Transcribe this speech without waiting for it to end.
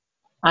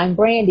I'm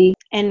Brandy,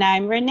 And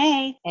I'm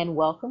Renee, and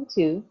welcome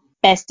to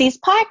Besties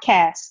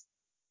Podcast.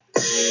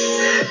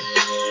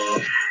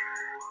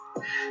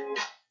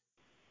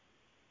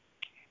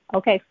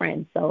 Okay,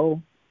 friends.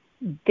 So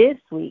this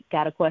week,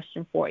 got a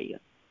question for you.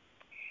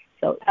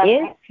 So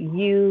if Okay.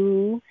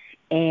 you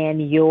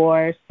and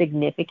your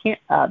significant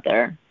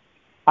other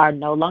are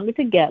no longer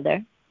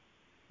together,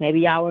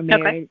 maybe y'all were Okay.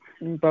 married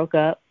and broke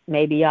up,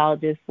 maybe y'all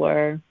just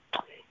were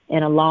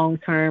in a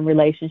long-term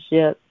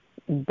relationship,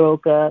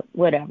 broke up,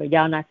 whatever,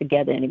 y'all not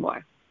together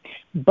anymore.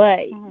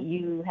 But Mhm.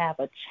 you have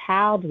a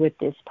child with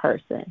this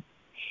person.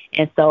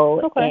 And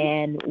so, Okay.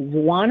 and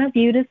one of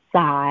you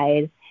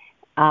decide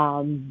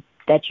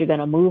that you're going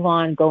to move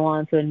on, go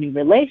on to a new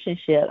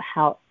relationship.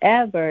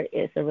 However,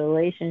 it's a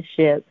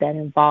relationship that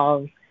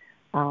involves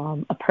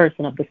a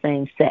person of the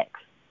same sex.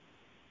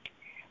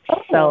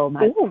 Oh. So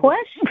my Ooh.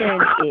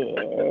 question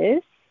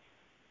is,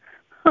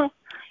 are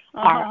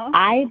Uh-huh.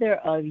 either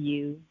of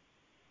you,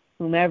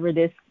 whomever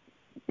this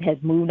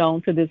has moved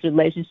on to this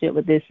relationship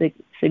with this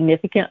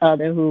significant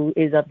other who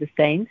is of the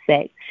same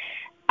sex,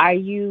 are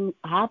you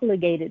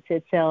obligated to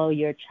tell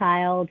your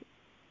child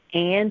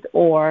and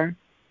or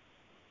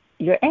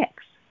your ex?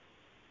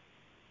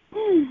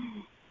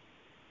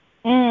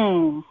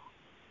 Mm.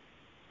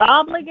 What's the thought?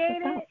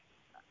 Obligated?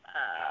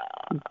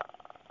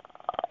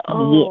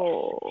 Yes,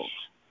 Oh.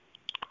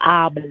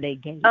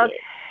 obligated. Okay.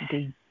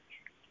 Do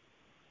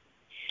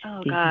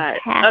Oh do you God.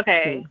 have to?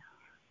 Okay.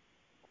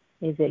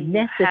 Is Do it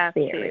you have to?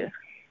 necessary?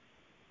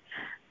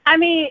 I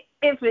mean,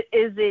 if it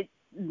is it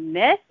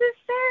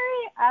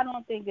necessary? I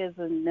don't think it's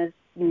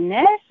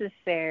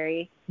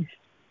necessary.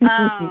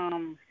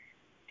 Um.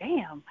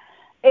 Damn.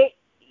 It.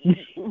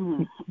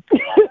 mm.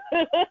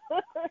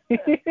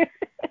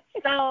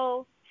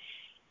 So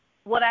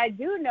what I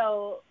do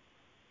know,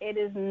 it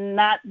is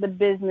not the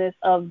business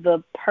of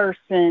the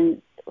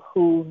person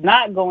who's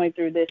not going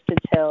through this to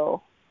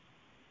tell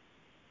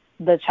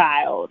the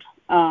child.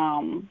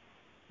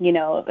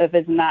 If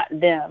it's not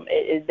them,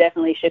 it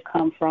definitely should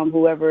come from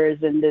whoever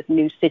is in this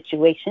new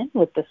situation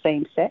with the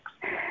same sex.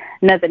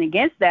 Nothing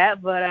against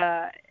that, but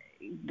I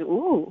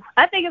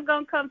think it's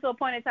gonna come to a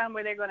point in time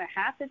where they're gonna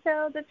have to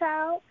tell the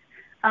child.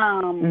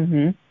 Um,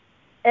 Mhm.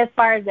 as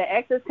far as the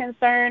ex is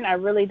concerned, I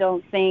really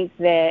don't think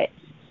that.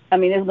 I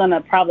mean, it's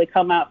gonna probably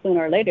come out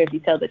sooner or later if you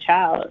tell the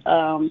child.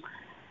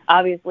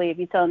 Obviously, if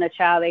you're telling the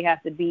child, they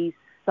have to be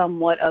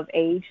somewhat of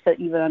age to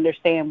even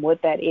understand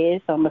what that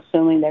is. So I'm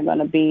assuming they're going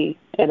to be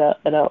at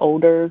an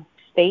older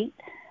state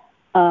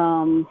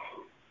um,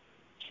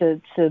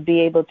 to be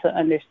able to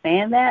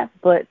understand that.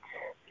 But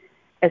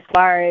as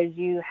far as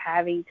you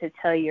having to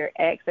tell your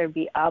ex or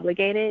be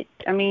obligated,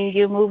 I mean,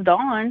 you moved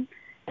on.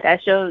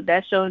 That's your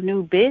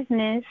new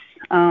business.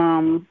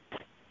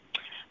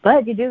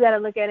 But you do got to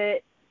look at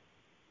it.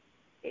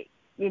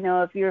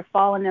 If you're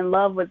falling in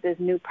love with this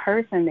new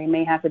person, they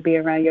may have to be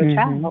around your Mhm.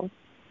 child.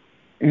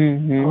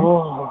 Mhm.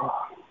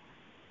 Oh,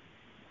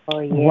 oh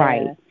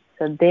Right. yeah.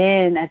 So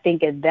then I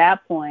think at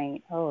that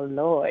point, oh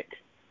Lord,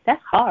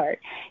 that's hard.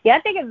 Yeah, I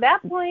think at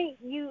that point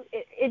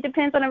it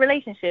depends on the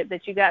relationship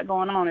that you got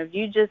going on. If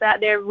you just out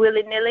there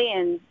willy nilly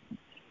and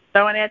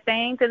throwing that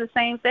thing to the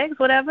same sex,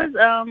 whatever,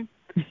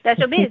 that's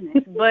your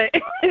business. But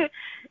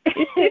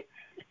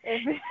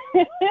if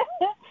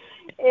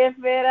if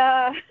it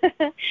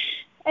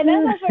and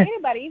that's not for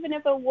anybody, even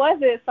if it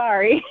wasn't,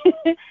 sorry.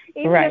 Even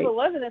if Right. it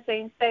wasn't the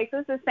same sex,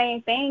 it's the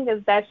same thing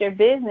because that's your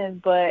business.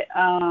 But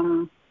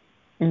I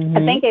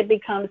Mhm. think it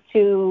becomes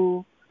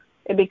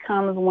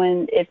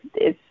when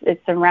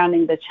it's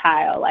surrounding the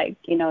child. Like,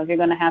 if you're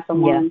gonna have Yeah.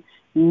 someone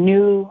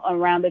new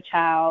around the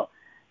child,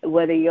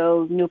 whether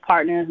your new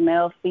partner is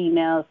male,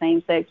 female,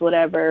 same sex,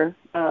 whatever,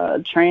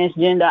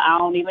 transgender, I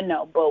don't even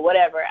know, but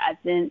whatever. I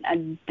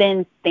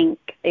then think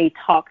a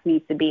talk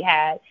needs to be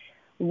had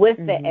with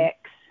the Mhm. ex,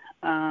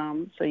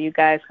 so you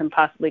guys can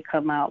possibly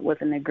come out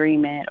with an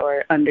agreement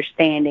or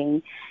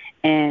understanding,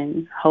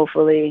 and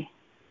hopefully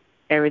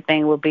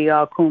everything will be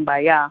all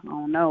kumbaya. I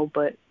don't know,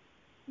 but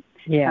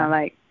kind Yeah. of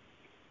like,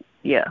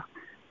 yeah.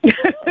 I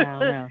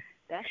don't know.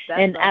 that's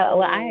And the I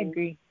whole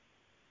agree.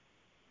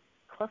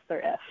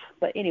 cluster F.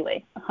 But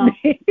anyway, huh?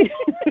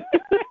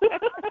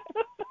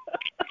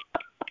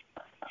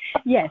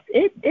 Yes,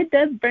 it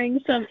does bring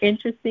some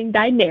interesting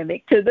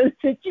dynamic to the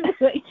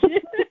situation.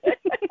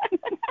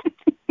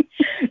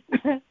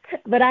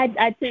 But I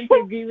tend to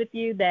agree with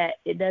you that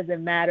it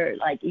doesn't matter,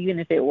 like even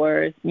if it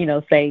were,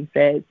 same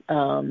sex,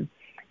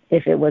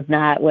 if it was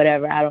not,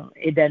 whatever,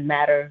 it doesn't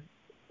matter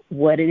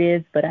what it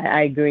is, but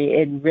I agree.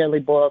 It really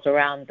boils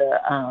around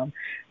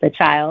the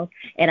child.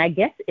 And I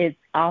guess it's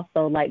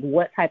also like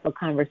what type of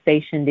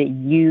conversation did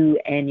you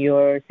and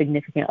your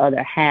significant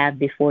other have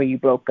before you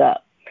broke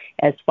up,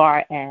 as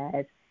far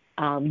as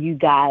you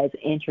guys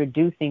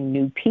introducing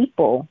new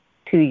people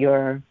to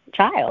your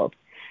child.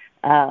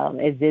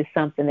 Is this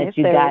something If that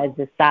you there was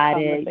guys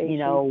decided,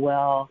 conversation.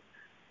 well,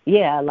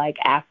 yeah, like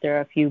after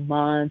a few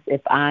months,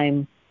 if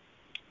I'm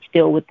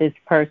still with this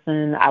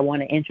person, I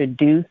want to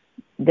introduce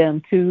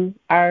them to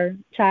our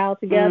child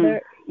Mm.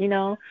 together,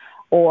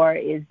 Or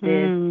is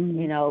this,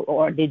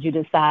 or did you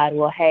decide,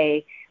 well,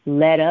 hey,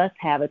 let us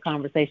have a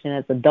conversation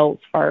as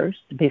adults first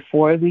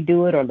before we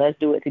do it, or let's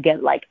do it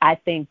together? Like, I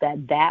think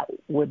that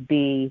would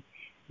be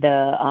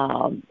the,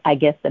 I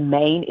guess, the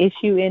main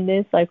issue in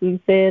this, like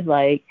we said,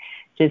 like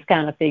just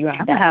kind of figuring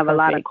out that. I have a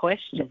lot of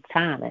questions.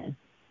 Timing.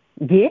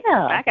 Yeah.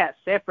 I got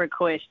separate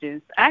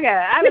questions. I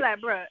be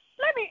like, bro,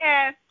 let me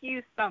ask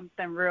you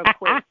something real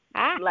quick.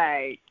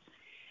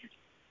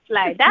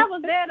 Like that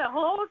was there the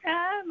whole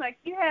time? Like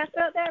you had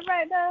felt that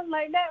right now?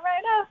 Like that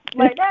right now?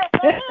 Like that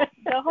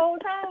the whole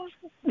time?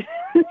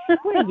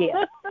 Well,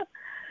 yeah.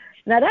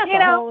 Now that's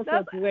a whole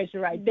situation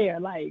right there.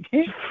 Like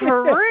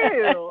for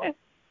real.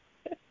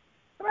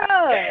 Bro,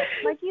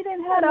 like you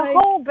didn't have a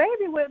whole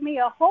baby with me,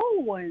 a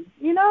whole one,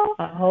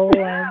 A whole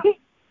one.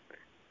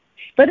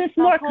 But it's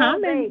more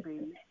common.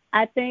 Baby.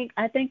 I think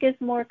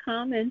it's more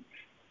common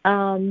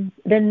than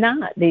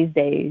not these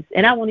days.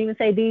 And I won't even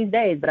say these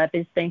days, but I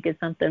just think it's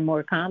something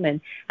more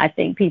common. I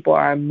think people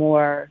are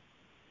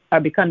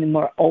becoming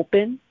more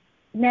open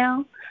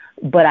now.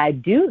 But I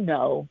do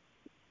know,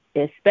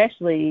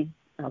 especially,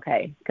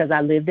 because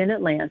I lived in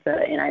Atlanta,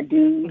 and I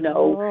do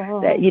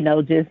know that,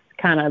 just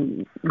kind of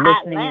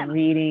listening and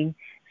reading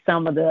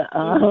some of the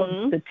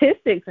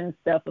statistics and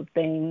stuff of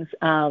things,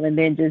 and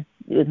then just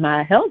with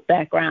my health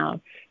background,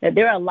 that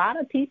there are a lot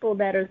of people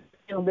that are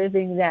still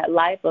living that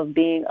life of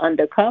being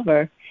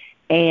undercover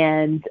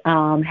and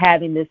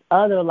having this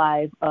other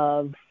life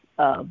of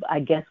I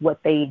guess,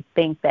 what they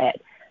think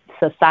that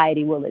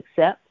society will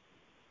accept,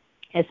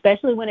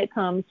 especially when it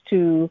comes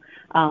to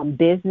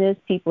business,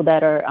 people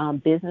that are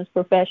business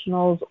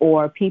professionals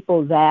or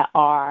people that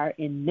are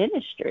in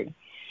ministry.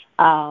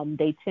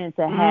 They tend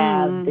to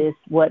have this,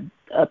 what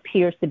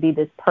appears to be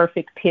this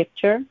perfect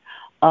picture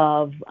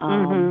of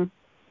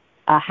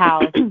a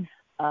house,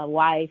 a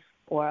wife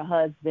or a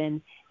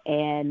husband,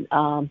 and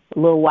a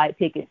little white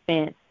picket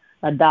fence,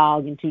 a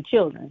dog, and 2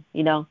 children,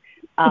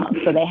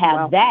 So they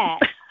have that,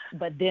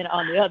 but then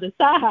on the other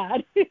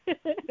side,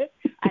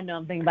 I know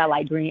I'm thinking about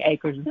like Green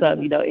Acres or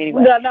something,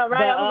 anyway. No,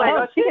 right. I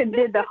was like, she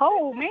did the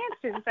whole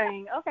mansion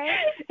thing. Okay.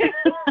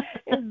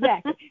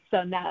 Exactly.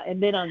 So now,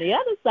 and then on the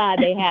other side,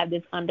 they have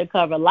this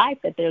undercover life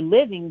that they're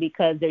living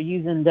because they're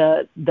using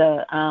the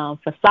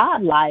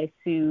facade life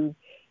to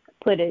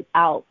put it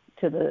out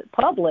to the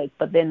public,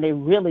 but then they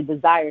really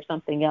desire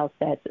something else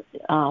that's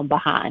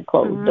behind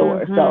closed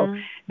doors. So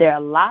there are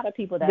a lot of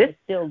people that are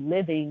still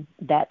living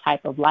that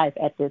type of life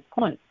at this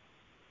point.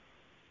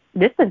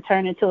 This can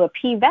turn into a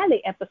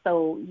P-Valley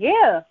episode.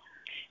 Yeah.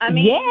 I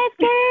mean, yes,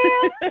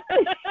 girl.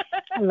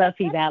 I love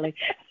P-Valley.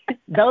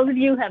 Those of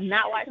you who have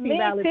not watched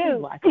P-Valley, please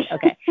watch it.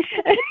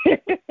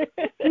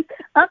 Okay.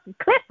 Uncle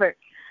Clifford.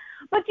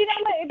 But you know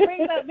what? It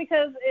brings up,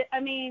 because,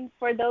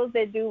 for those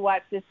that do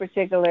watch this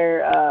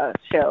particular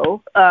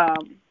show,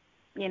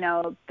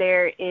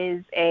 there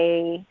is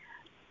a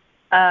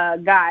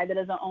guy that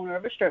is an owner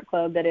of a strip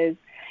club that is,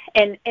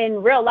 and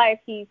in real life,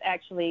 he's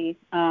actually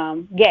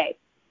gay.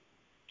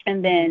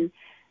 And then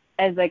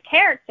as a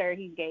character,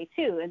 he's gay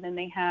too. And then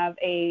they have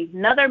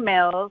another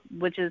male,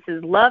 which is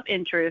his love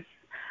interest,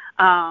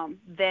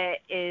 that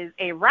is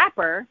a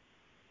rapper.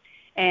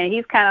 And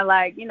he's kind of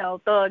like,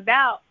 thugged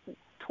out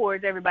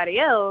towards everybody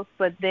else.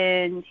 But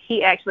then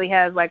he actually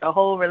has like a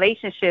whole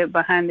relationship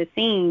behind the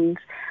scenes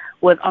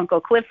with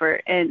Uncle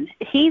Clifford. And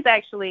he's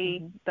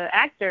actually, the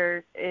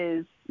actor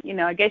is,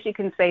 I guess you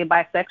can say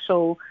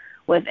bisexual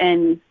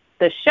within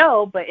the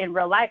show, but in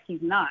real life,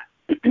 he's not.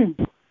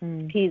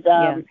 He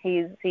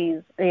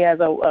has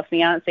a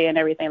fiance and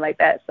everything like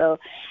that. So,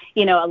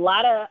 a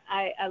lot of,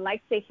 I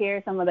like to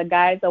hear some of the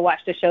guys that watch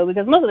the show,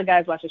 because most of the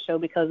guys watch the show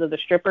because of the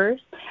strippers.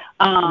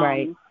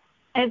 Right.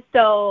 And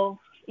so,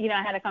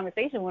 I had a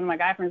conversation with one of my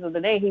guy friends the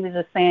other day. He was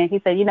just saying, he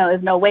said,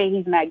 there's no way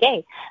he's not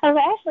gay. I was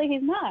like, actually,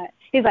 he's not.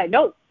 He's like,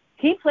 no,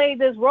 he played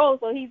this role,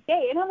 so he's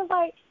gay. And I was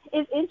like,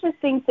 it's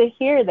interesting to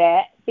hear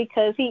that,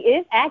 because he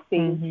is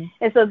acting.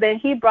 And so then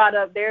he brought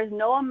up, there's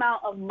no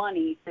amount of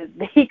money that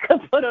he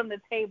could put on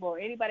the table, or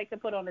anybody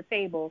could put on the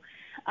table,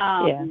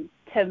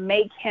 to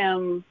make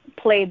him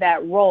play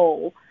that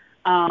role,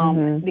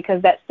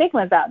 because that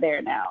stigma's out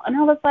there now. And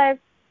I was like,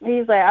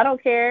 he's like, I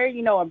don't care,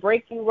 a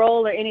breaking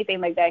role or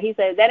anything like that. He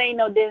said, that ain't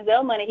no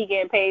Denzel money he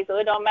getting paid, so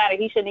it don't matter.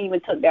 He shouldn't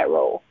even took that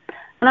role.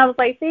 And I was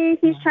like, see,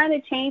 he's trying to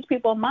change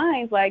people's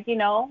minds. Like,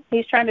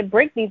 he's trying to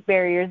break these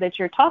barriers that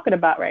you're talking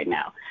about right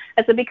now.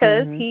 I said,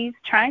 because he's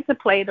trying to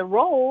play the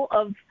role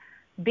of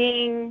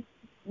being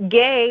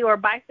gay or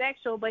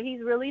bisexual, but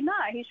he's really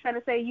not. He's trying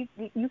to say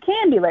you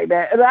can be like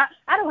that.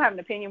 I don't have an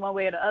opinion one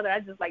way or the other. I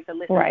just like to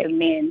listen to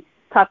men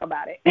talk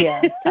about it.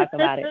 Talk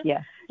about it.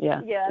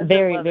 Yeah.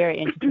 Very, very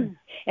interesting.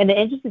 And the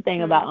interesting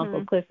thing about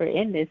Uncle Clifford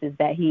in this is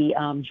that he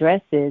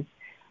dresses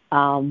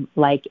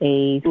like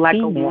a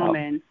female. A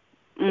woman.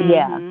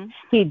 Yeah,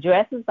 he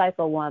dresses like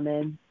a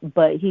woman,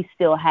 but he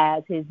still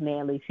has his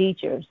manly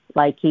features.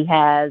 Like he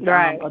has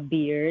a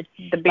beard.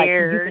 The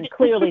beard. Like you can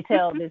clearly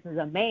tell this is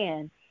a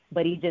man,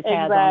 but he just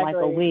has on like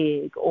a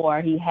wig,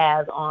 or he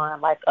has on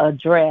like a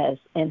dress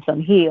and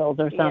some heels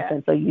or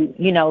something. So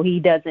he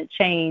doesn't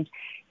change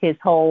his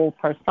whole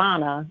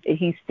persona,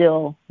 he's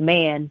still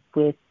man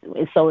with,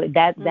 so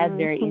that's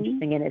very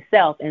interesting in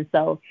itself. And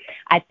so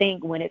I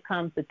think when it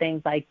comes to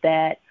things like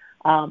that,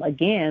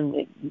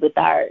 again, with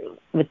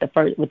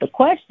the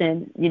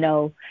question,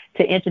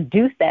 to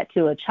introduce that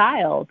to a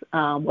child,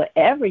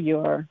 whatever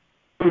your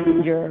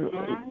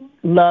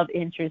love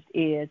interest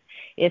is,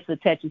 it's a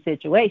touchy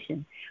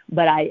situation.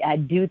 But I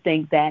do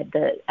think that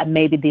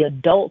maybe the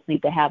adults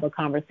need to have a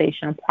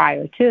conversation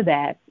prior to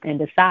that and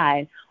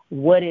decide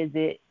what is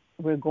it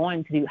we're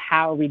going to do,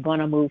 how are we going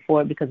to move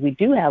forward, because we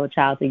do have a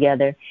child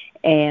together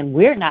and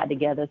we're not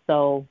together.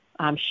 So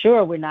I'm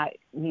sure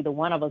neither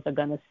one of us are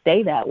going to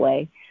stay that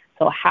way.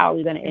 So how are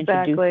we going to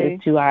introduce this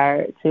to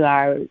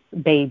our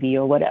baby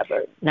or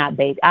whatever? Not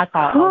baby. I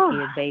call all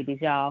kids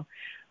babies, y'all.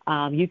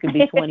 You could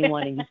be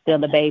 21 and you're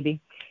still a baby.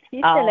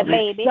 You're still a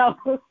baby.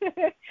 So,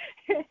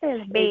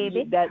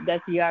 baby.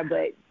 That's you are,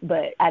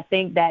 but I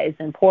think that is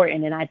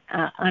important, and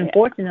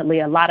unfortunately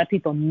a lot of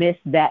people miss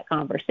that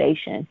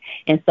conversation,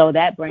 and so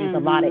that brings a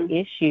lot of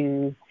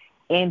issues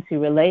into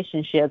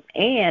relationships,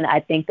 and I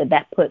think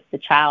that puts the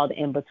child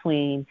in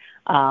between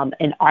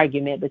an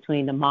argument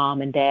between the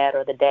mom and dad,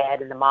 or the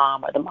dad and the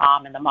mom, or the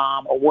mom and the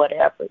mom, or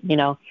whatever,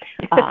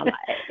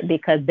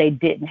 because they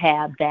didn't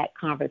have that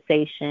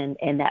conversation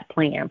and that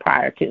plan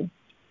prior to.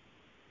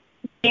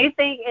 Do you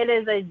think it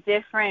is a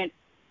different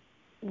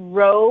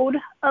road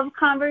of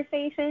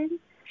conversation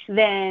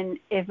than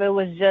if it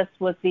was just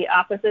with the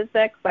opposite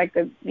sex, like,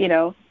 if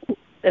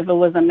it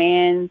was a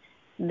man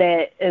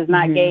that is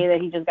not gay,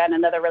 that he just got in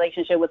another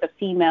relationship with a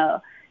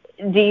female?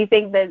 Do you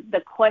think that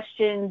the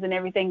questions and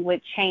everything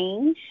would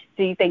change?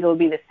 Do you think it would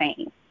be the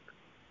same?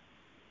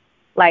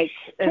 Like,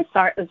 as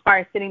far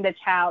as sitting the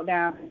child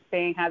down and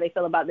saying how they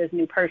feel about this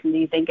new person, do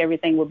you think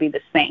everything would be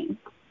the same?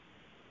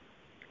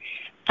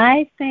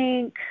 I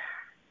think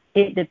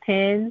it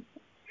depends.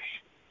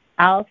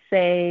 I'll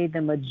say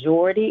the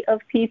majority of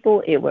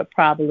people, it would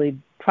probably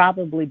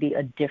be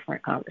a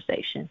different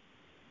conversation.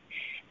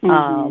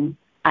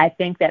 I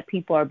think that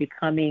people are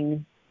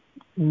becoming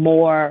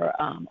more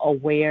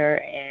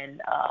aware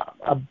and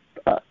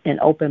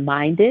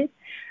open-minded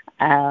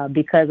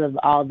because of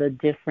all the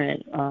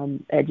different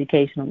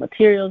educational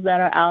materials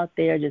that are out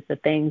there, just the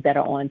things that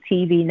are on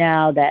TV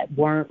now that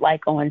weren't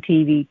like on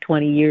TV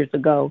 20 years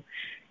ago.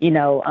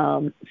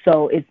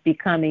 So it's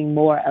becoming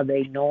more of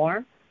a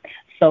norm.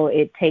 So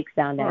it takes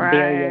down that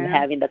barrier of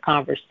having the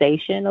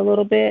conversation a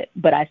little bit.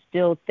 But I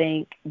still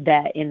think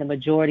that in the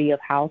majority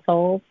of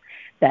households,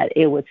 that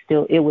it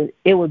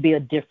would be a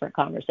different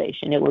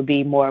conversation. It would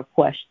be more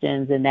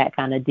questions and that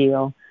kind of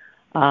deal.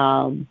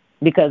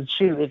 Because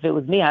shoot, if it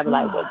was me, I'd be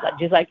like, well,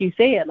 just like you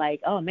said, like,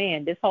 oh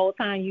man, this whole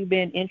time you've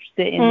been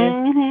interested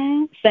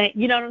in this.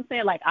 You know what I'm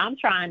saying? Like, I'm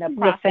trying to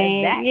process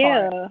that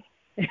part.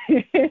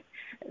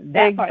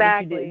 That part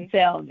that you didn't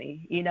tell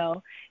me,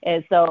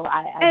 and so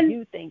I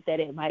do think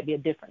that it might be a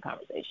different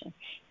conversation.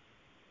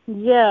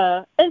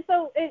 Yeah, and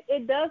so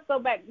it does go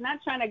back,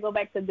 not trying to go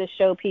back to this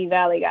show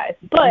P-Valley, guys,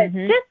 but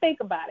just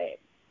think about it.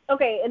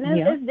 Okay, and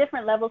there's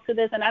different levels to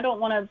this, and I don't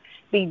want to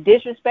be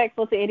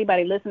disrespectful to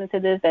anybody listening to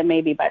this that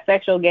may be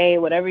bisexual, gay,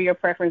 whatever your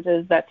preference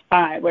is, that's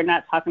fine. We're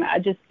not talking, I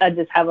just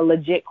have a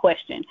legit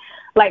question,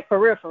 like for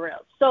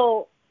real.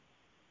 So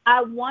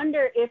I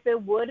wonder if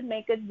it would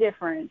make a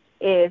difference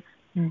if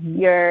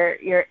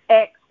your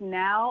ex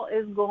now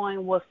is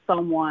going with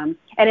someone,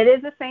 and it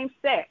is the same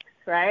sex,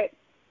 right?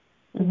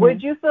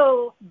 Would you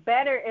feel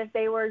better if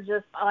they were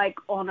just like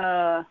on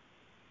a,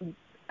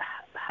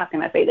 how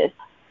can I say this?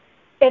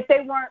 If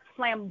they weren't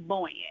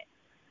flamboyant.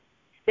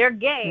 They're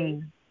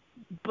gay,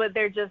 but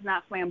they're just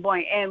not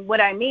flamboyant. And what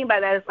I mean by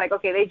that is like,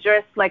 okay, they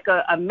dress like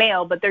a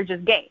male, but they're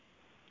just gay.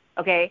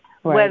 Okay?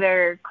 Right.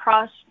 Whether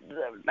I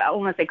don't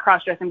want to say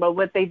cross-dressing, but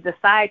what they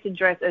decide to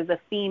dress as a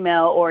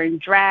female or in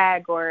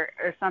drag or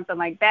something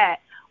like that,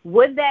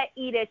 would that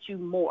eat at you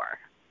more?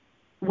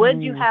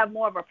 Would you have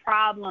more of a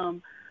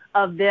problem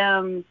of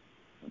them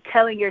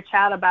telling your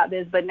child about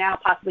this, but now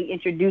possibly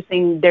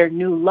introducing their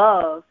new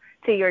love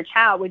to your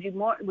child? Would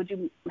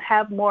you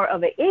have more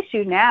of an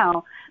issue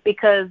now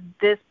because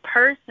this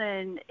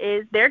person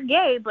they're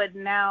gay, but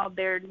now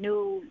their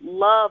new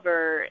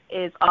lover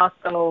is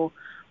also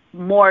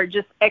more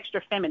just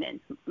extra feminine,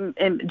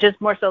 and just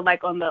more so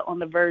like on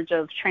the verge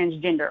of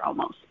transgender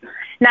almost.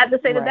 Not to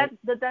say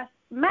that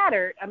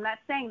matter. I'm not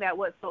saying that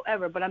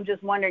whatsoever, but I'm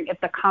just wondering if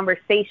the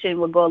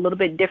conversation would go a little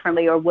bit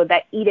differently, or would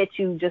that eat at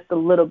you just a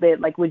little bit?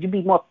 Like, would you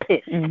be more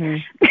pissed?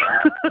 Just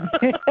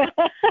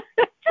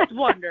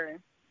wondering.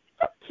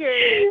 Just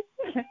curious.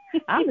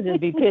 I would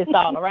just be pissed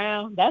all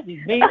around. That's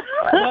just me.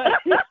 I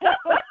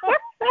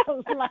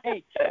was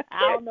like,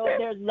 I don't know if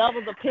there's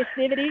levels of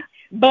pissivity,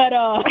 but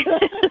I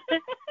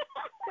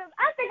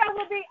think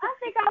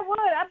I would.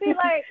 I'd be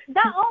like,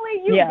 not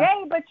only you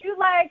gay, but you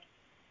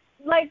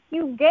like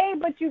you gay,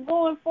 but you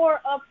going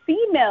for a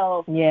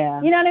female.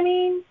 Yeah. You know what I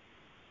mean?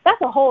 That's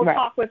a whole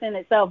talk within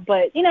itself.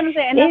 But you know what I'm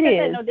saying? And like I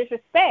said,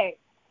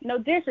 no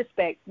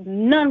disrespect,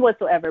 none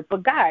whatsoever.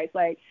 But guys,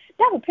 like,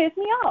 that would piss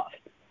me off.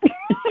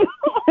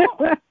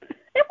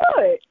 It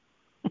would.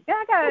 Yeah,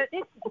 I got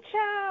it.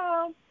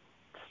 Child.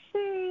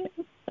 See,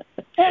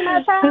 and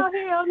my child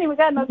here, I don't even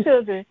got no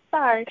children.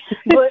 Sorry,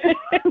 but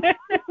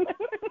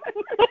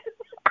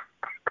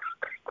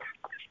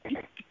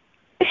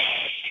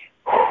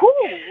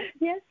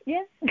yes.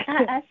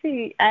 I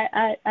see.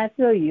 I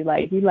feel you.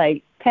 Like you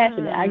like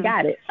passionate. I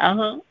got it.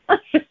 No, I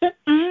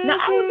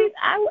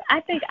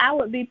think I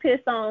would be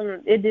pissed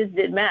on. It just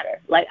didn't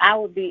matter. Like I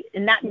would be,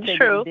 not to say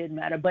that it didn't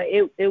matter, but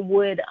it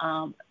would.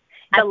 I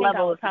think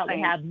I would probably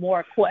have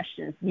more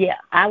questions. Yeah,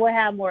 I would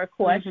have more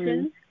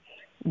questions.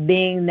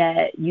 Being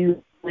that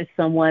you with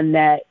someone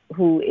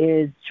who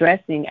is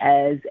dressing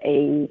as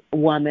a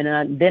woman,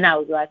 and then I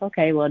was like,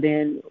 okay, well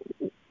then,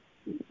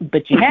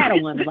 but you had a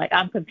woman. Like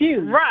I'm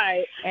confused,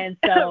 right? And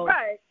so,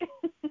 right,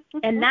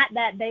 and not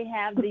that they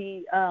have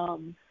the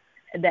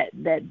that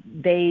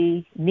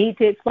they need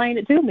to explain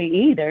it to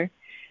me either.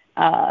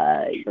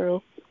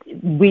 True.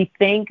 We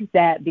think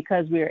that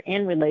because we're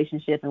in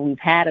relationship and we've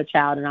had a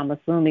child, and I'm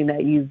assuming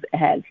that you've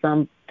had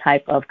some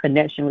type of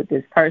connection with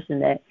this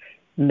person, that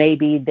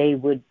maybe they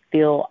would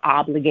feel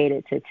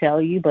obligated to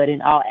tell you, but in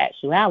all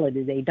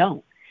actuality, they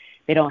don't.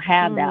 They don't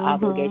have that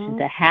obligation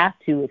to have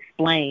to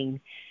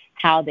explain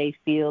how they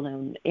feel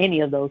and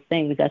any of those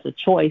things. That's a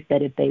choice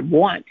that if they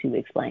want to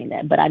explain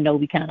that. But I know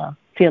we kind of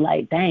feel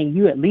like, dang,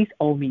 you at least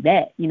owe me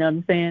that. You know what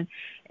I'm saying?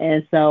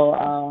 And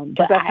so,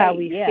 but that's how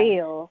we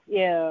feel.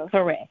 Yeah.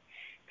 Correct.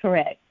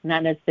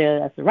 Not necessarily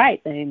that's the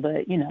right thing,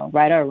 but,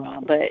 right or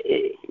wrong. But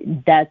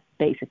that's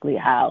basically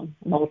how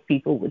most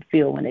people would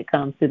feel when it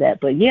comes to that.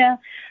 But, yeah,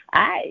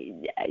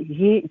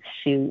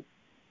 shoot,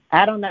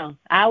 I don't know.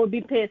 I would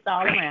be pissed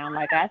all around,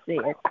 like I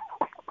said.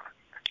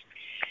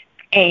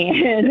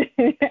 And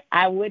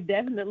I would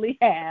definitely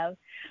have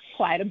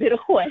quite a bit of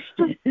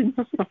questions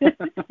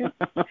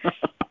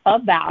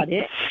about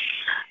it.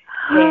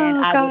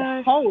 And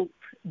I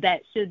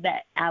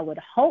would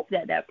hope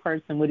that that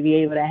person would be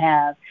able to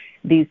have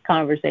these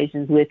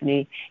conversations with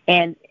me.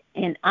 And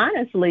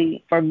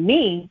honestly, for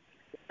me,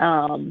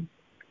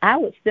 I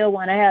would still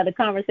want to have the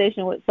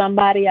conversation with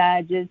somebody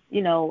I just,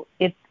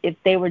 if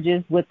they were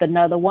just with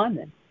another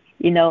woman,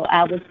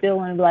 I would still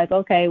want to be like,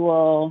 okay,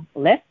 well,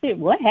 let's see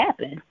what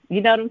happened.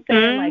 You know what I'm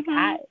saying?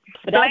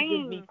 But that's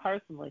just me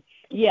personally.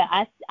 Yeah,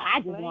 I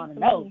just want to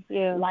know.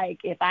 Yeah. Like,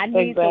 if I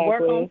need to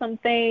work on some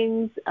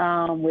things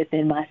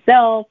within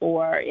myself,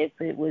 or if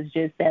it was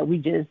just that we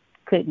just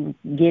couldn't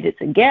get it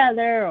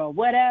together or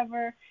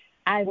whatever,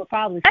 I would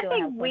probably still have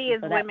questions. I think we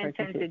as women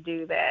tend to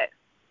do that.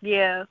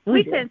 Yeah,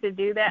 we tend to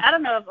do that. I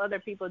don't know if other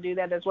people do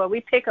that as well.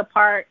 We pick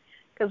apart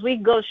because we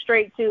go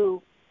straight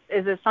to,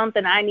 is it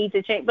something I need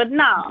to change? But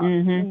no,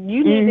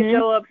 you need to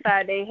go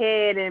upside their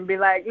head and be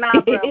like,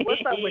 nah, bro,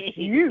 what's up with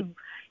you?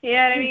 You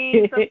know what I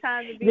mean?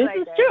 Sometimes it be this like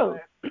is that. True.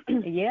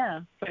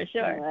 Yeah, for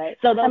sure. Right.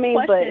 So those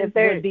questions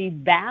would be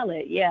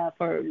valid,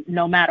 for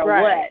no matter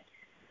what,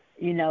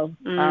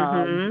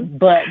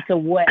 but to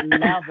what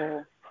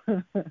level?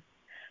 I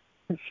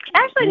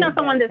actually know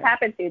someone this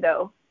happened to,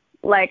 though.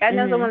 Like, I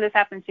know someone this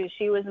happened to.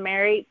 She was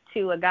married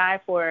to a guy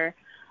for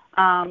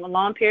a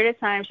long period of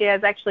time. She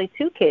has actually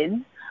 2 kids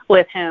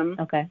with him.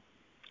 Okay.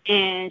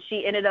 And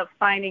she ended up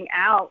finding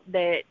out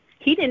that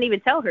he didn't even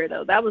tell her,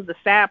 though. That was the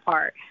sad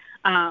part.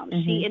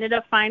 She ended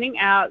up finding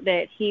out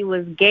that he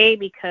was gay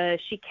because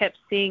she kept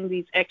seeing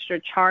these extra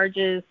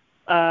charges.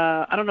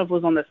 I don't know if it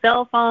was on the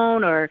cell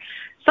phone or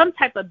some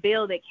type of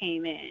bill that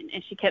came in,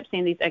 and she kept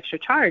seeing these extra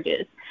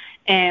charges.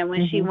 And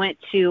when she went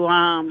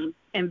to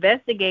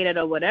investigate it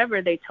or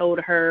whatever, they told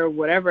her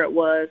whatever it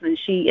was, and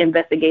she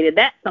investigated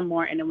that some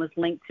more, and it was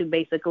linked to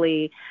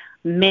basically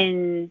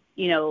men,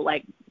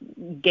 like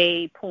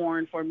gay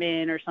porn for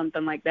men or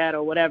something like that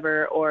or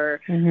whatever, or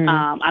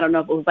I don't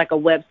know if it was like a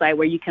website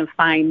where you can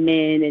find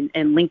men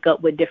and link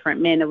up with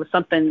different men. It was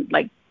something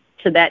like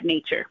to that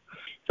nature.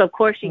 So, of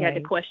course, she had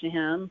to question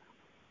him.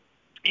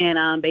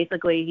 And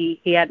basically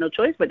he had no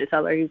choice but to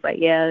tell her. He was like,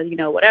 yeah,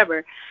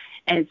 whatever.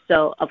 And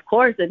so, of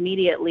course,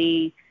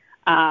 immediately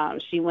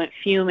she went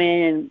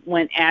fuming and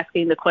went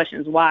asking the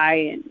questions why.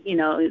 And,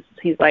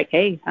 he's like,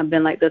 hey, I've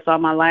been like this all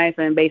my life.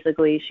 And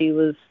basically she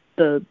was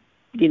the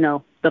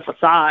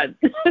facade.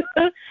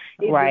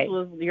 Right.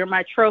 You're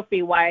my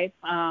trophy wife.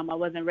 I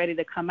wasn't ready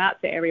to come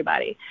out to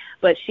everybody.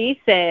 But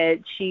she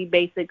said she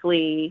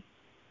basically,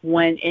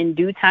 when in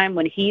due time,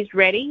 when he's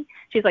ready,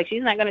 she's like,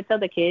 she's not going to tell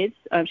the kids.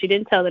 She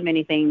didn't tell them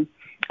anything.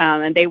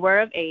 And they were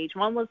of age.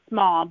 One was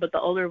small, but the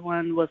older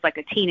one was like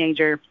a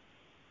teenager.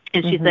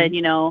 And she said,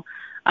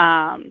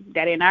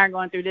 Daddy and I are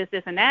going through this,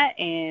 and that.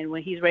 And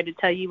when he's ready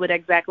to tell you what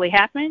exactly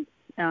happened,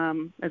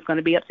 it's going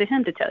to be up to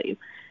him to tell you.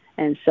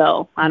 And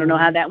so I don't know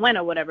how that went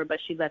or whatever, but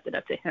she left it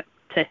up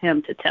to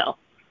him to tell.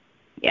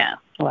 Yeah.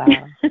 Wow.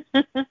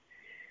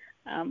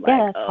 I'm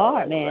that's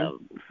hard, man.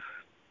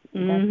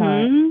 That's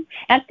hard.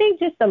 I think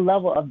just the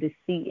level of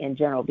deceit in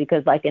general,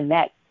 because like in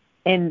that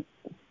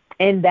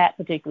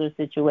particular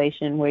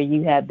situation where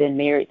you have been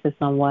married to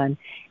someone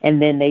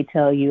and then they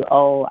tell you,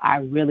 oh, I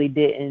really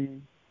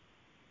didn't,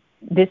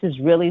 this is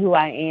really who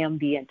I am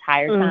the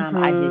entire time.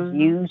 I just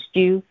used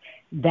you.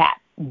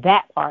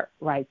 That part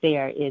right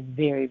there is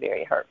very,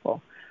 very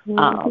hurtful.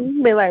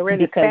 Be like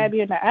ready to stab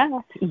you in the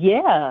eye.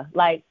 Yeah,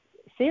 like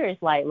serious,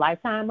 like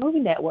Lifetime Movie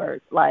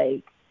Network,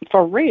 like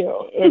for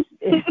real. It's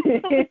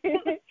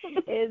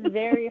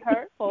very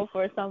hurtful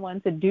for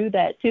someone to do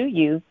that to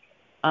you.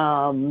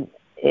 And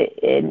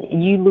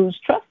you lose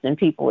trust in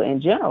people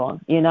in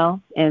general, you know?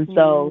 And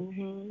so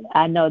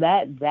I know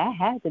that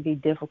had to be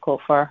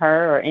difficult for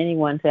her or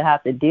anyone to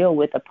have to deal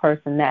with a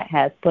person that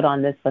has put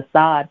on this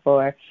facade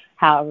for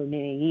however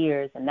many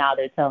years, and now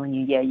they're telling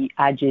you, yeah,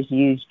 I just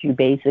used you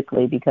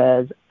basically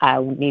because I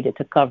needed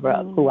to cover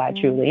up who I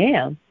truly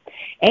am.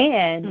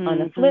 And on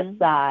the flip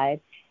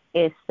side,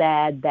 it's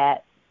sad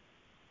that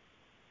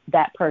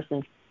that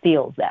person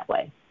feels that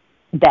way,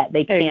 that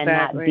they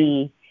cannot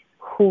be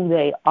who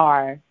they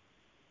are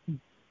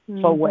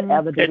for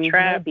whatever the reason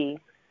may be.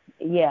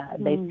 Yeah,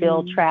 they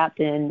feel trapped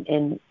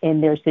in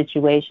their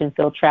situation,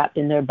 feel trapped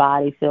in their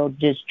body, feel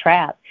just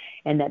trapped,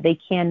 and that they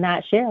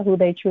cannot share who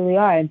they truly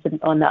are. And so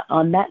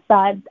on that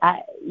side,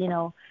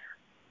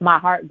 my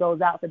heart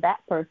goes out to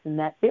that person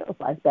that feels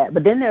like that.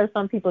 But then there are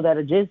some people that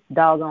are just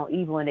doggone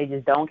evil and they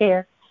just don't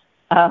care.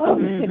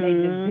 And they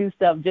just do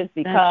stuff just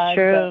because. That's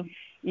true. But,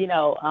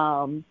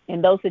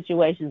 in those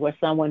situations where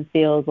someone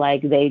feels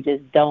like they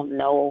just don't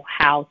know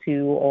how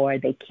to, or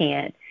they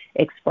can't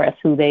express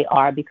who they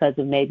are because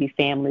of maybe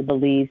family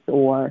beliefs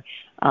or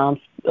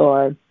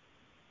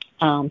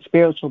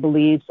spiritual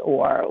beliefs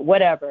or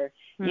whatever,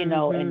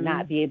 and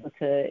not be able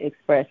to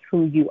express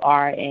who you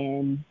are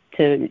and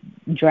to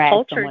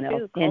drag someone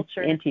else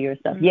into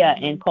yourself. Yeah,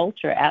 and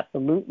culture,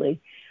 absolutely.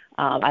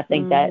 I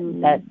think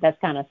that's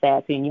kind of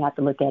sad too, and you have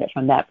to look at it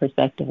from that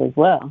perspective as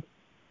well.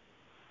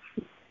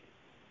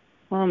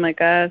 Oh my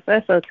gosh,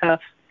 that's so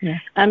tough. Yeah.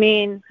 I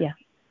mean, yeah.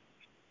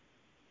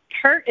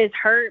 Hurt is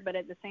hurt, but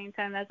at the same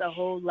time, that's a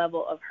whole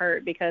level of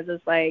hurt because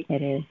it's like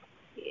it is.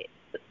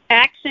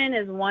 Action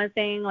is one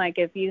thing. Like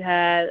if you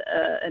had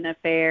an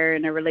affair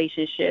in a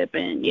relationship,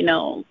 and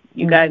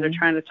you guys are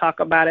trying to talk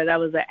about it, that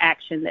was an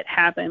action that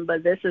happened.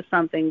 But this is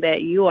something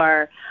that you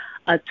are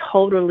a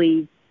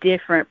totally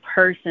different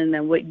person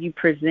than what you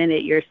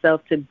presented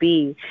yourself to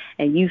be,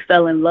 and you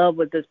fell in love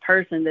with this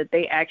person that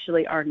they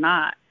actually are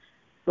not.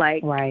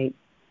 Like, right.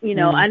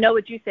 I know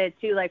what you said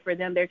too, like for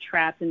them, they're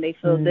trapped and they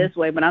feel this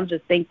way, but I'm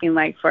just thinking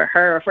like for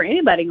her or for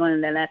anybody going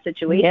into that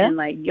situation,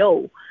 like,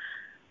 yo,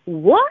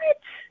 what?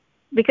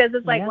 Because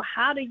it's like, well,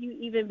 how do you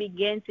even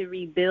begin to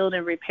rebuild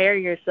and repair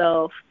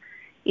yourself?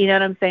 You know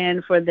what I'm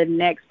saying? For the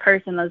next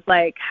person, it's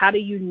like, how do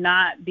you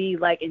not be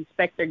like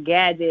Inspector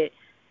Gadget?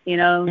 You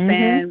know what I'm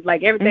saying?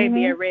 Like everything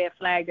be a red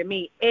flag to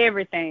me.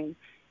 Everything.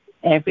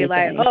 Be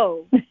like,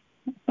 oh,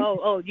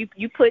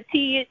 you put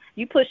tea,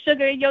 you put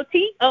sugar in your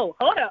tea? Oh,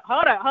 hold up.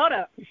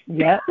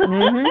 Yep.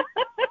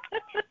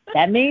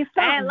 That means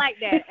something. I ain't like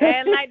that. I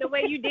ain't like the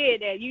way you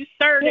did that. You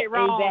stirred it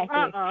wrong.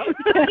 Exactly.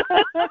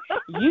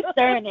 You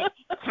stirring it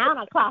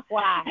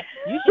counterclockwise.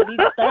 You should be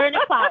stirring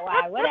it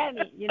clockwise. What that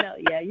mean?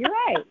 Yeah, you're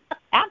right.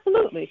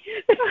 Absolutely.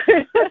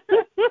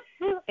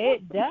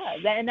 It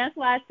does. And that's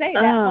why I say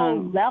that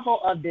whole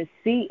level of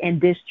deceit and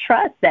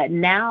distrust that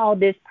now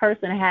this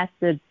person has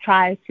to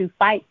try to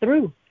fight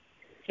through,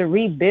 to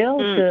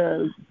rebuild,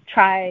 to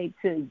try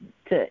to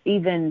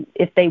even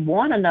if they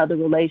want another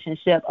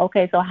relationship.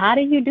 Okay, so how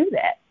do you do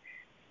that?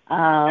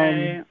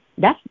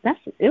 That's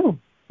ew.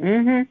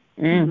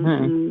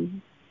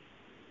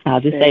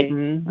 I'll just say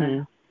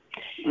That's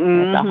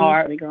a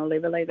hard. We're gonna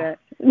leave it like that.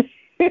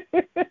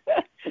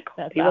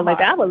 People like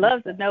that. I would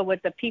love to know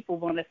what the people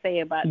want to say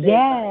about this.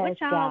 Yes,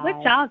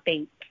 what y'all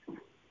think?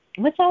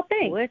 What y'all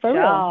think? What For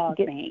y'all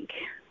real. think?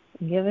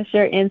 Give us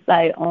your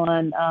insight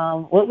on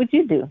what would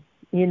you do?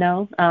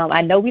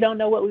 I know we don't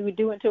know what we would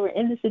do until we're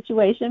in the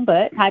situation,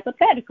 but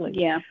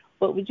hypothetically,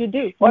 what would you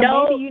do? Or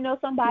maybe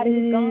somebody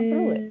who's gone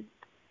through it.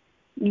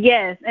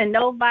 Yes, and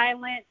no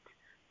violence.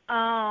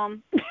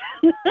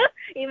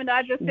 Even though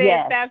I just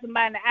said stab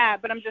somebody in the eye,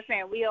 but I'm just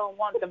saying we don't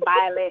want the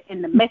violence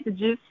in the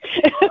messages.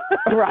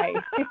 Right.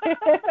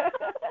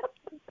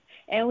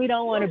 And we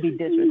don't want to be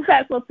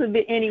disrespectful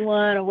to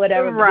anyone or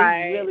whatever.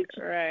 Right. But it's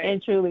really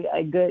and truly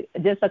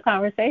just a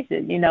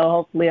conversation.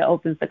 Hopefully it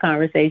opens the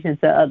conversation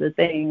to other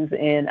things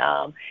and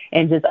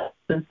just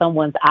opens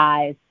someone's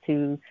eyes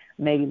to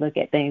maybe look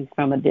at things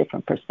from a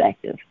different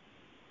perspective.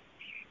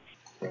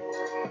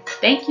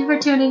 Thank you for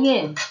tuning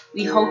in.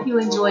 We hope you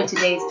enjoyed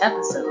today's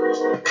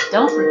episode.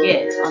 Don't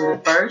forget, on the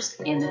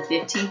 1st and the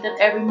 15th of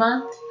every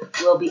month,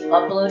 we'll be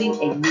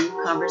uploading a new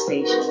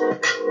conversation.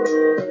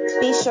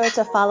 Be sure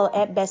to follow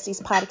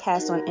 @Besties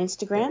Podcast on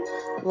Instagram,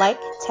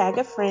 tag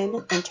a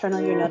friend, and turn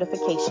on your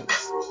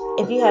notifications.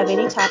 If you have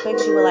any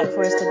topics you would like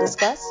for us to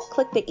discuss,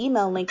 click the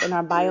email link in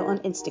our bio on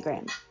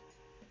Instagram.